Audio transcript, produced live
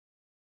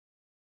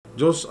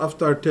Just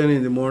after 10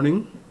 in the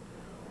morning,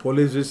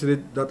 police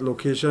visited that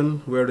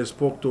location where they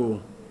spoke to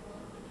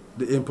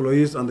the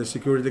employees and the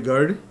security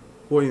guard,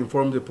 who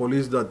informed the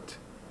police that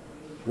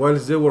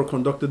whilst they were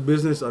conducting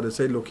business at the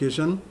said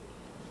location,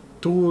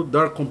 two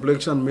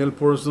dark-complexioned male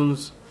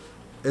persons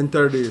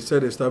entered the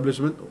said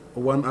establishment,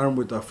 one armed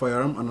with a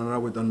firearm and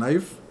another with a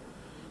knife.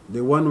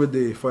 The one with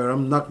the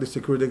firearm knocked the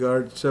security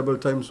guard several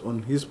times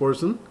on his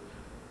person,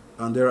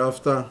 and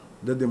thereafter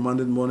they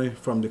demanded money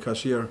from the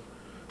cashier.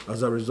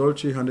 As a result,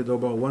 she handed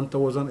over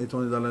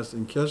 $1,800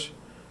 in cash,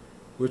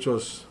 which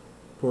was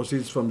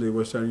proceeds from the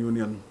Western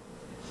Union.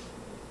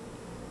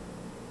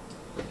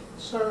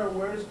 Sir,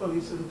 where is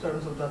police in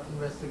terms of that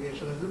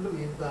investigation? Is it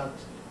believed that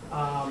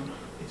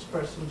it's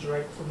persons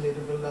right from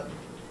Ladyville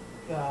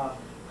that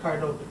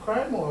carried out the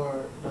crime,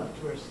 or that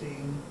we're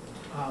seeing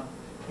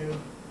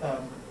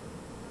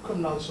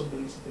criminals from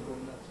Belize City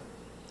going that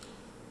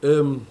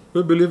side?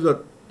 We believe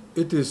that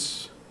it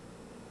is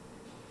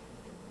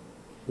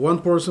one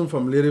person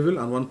from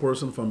Ladyville and one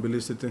person from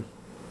Belize City.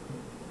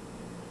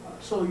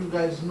 So you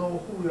guys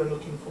know who we are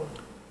looking for?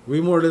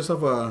 We more or less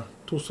have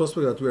two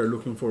suspects that we are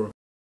looking for.